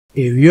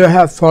If you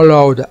have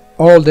followed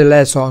all the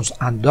lessons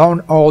and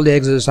done all the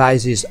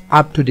exercises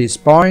up to this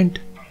point,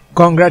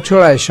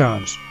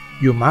 congratulations!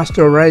 You must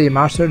already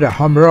master the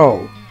home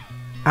row.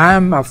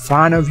 I'm a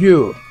fan of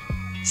you,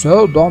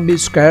 so don't be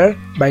scared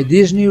by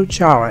this new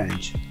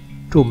challenge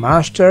to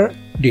master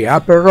the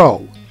upper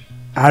row.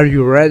 Are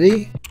you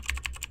ready?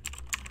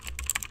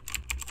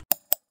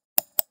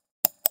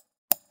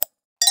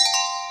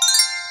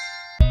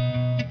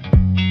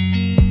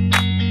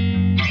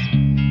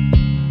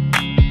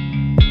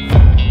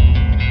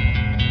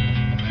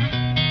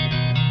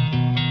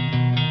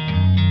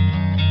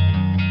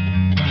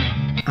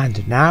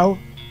 And now,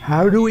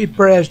 how do we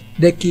press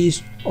the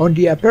keys on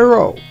the upper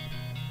row?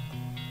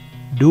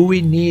 Do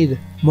we need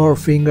more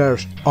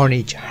fingers on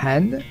each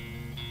hand?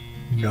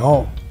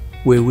 No,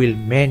 we will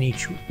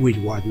manage with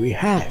what we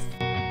have.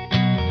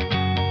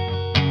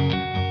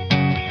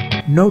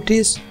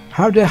 Notice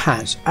how the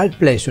hands are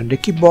placed on the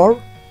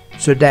keyboard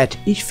so that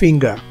each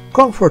finger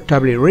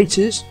comfortably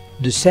reaches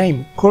the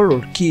same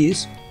colored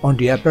keys on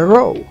the upper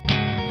row.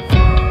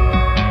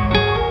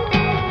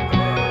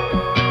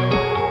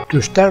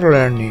 To start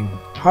learning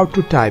how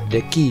to type the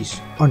keys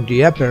on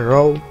the upper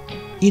row,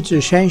 it's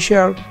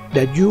essential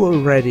that you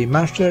already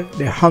master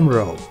the home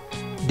row,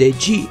 the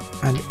G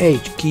and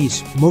H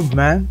keys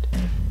movement,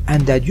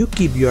 and that you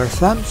keep your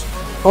thumbs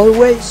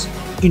always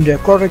in the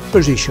correct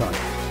position,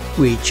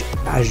 which,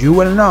 as you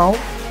well know,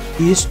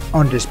 is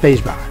on the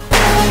spacebar.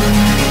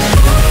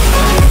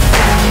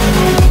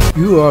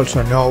 You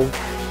also know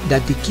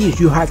that the keys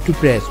you have to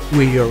press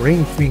with your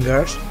ring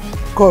fingers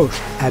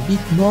cost a bit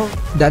more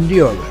than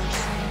the others.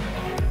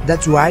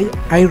 That's why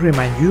I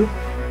remind you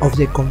of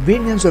the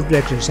convenience of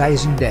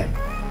exercising them,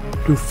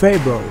 to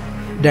favor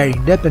their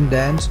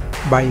independence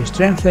by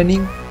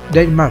strengthening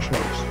their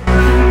muscles.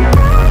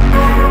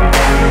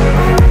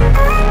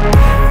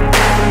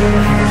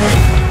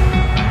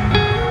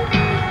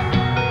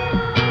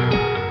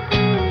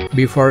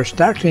 Before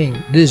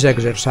starting this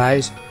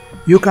exercise,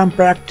 you can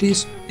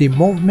practice the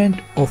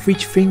movement of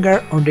each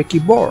finger on the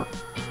keyboard,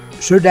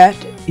 so that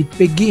it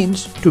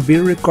begins to be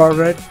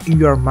recorded in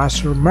your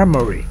muscle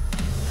memory.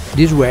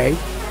 This way,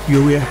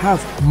 you will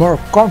have more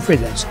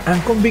confidence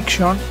and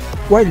conviction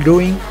while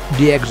doing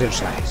the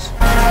exercise.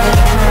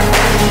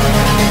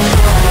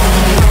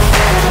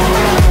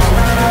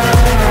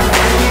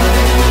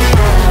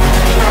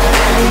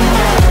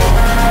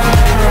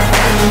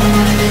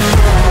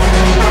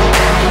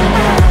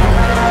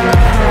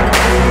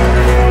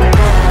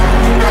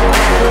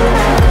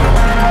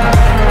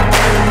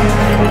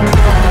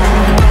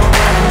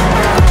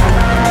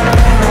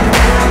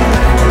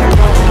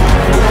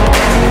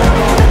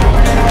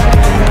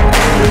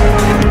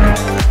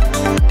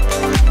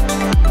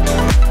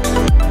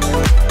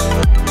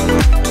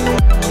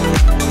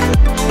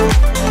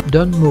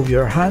 Don't move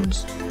your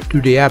hands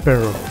to the upper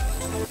row.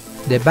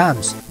 The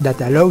bands that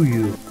allow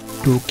you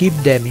to keep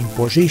them in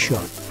position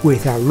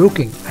without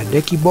looking at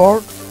the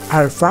keyboard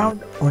are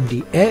found on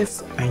the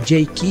F and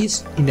J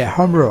keys in the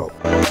home row.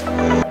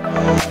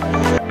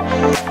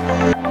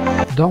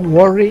 Don't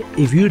worry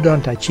if you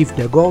don't achieve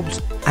the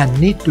goals and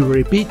need to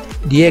repeat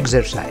the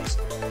exercise.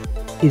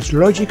 It's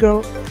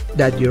logical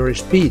that your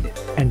speed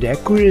and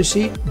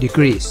accuracy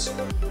decrease.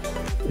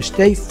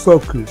 Stay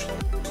focused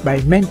by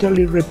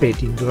mentally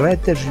repeating the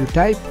letters you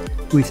type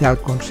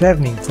without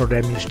concerning for the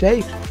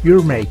mistakes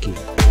you're making.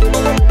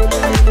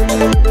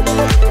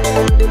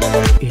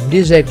 In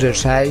this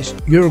exercise,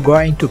 you're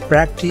going to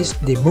practice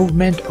the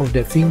movement of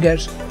the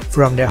fingers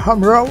from the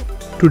home row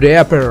to the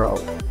upper row.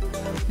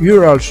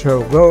 You're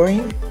also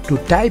going to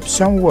type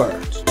some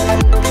words.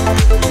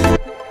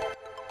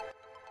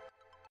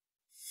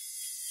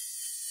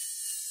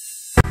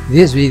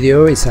 This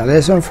video is a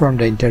lesson from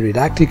the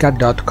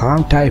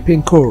Interidactica.com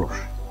typing course.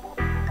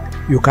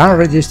 You can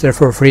register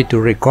for free to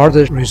record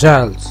the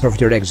results of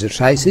your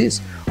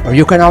exercises, or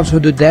you can also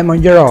do them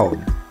on your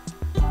own.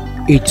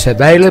 It's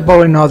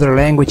available in other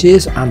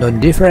languages and on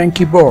different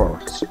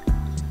keyboards.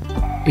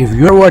 If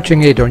you're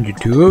watching it on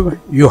YouTube,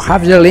 you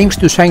have the links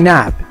to sign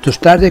up, to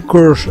start the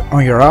course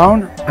on your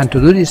own, and to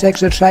do this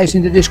exercise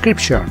in the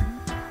description.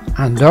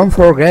 And don't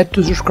forget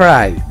to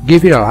subscribe,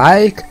 give it a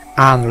like,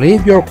 and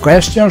leave your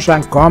questions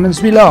and comments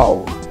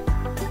below.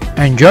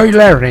 Enjoy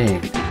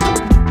learning!